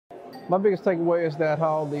My biggest takeaway is that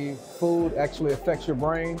how the food actually affects your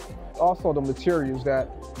brain. Also the materials, the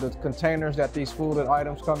containers that these food and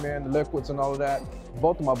items come in, the liquids and all of that.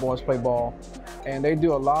 Both of my boys play ball, and they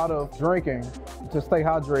do a lot of drinking to stay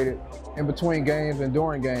hydrated in between games and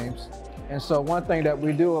during games. And so one thing that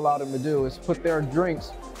we do allow them to do is put their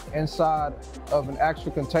drinks inside of an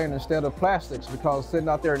actual container instead of plastics, because sitting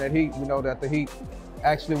out there in that heat, we know that the heat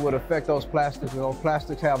actually would affect those plastics, and those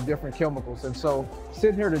plastics have different chemicals. And so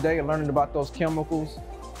sitting here today and learning about those chemicals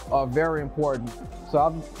are very important. So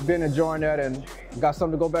I've been enjoying that and got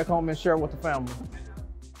something to go back home and share with the family.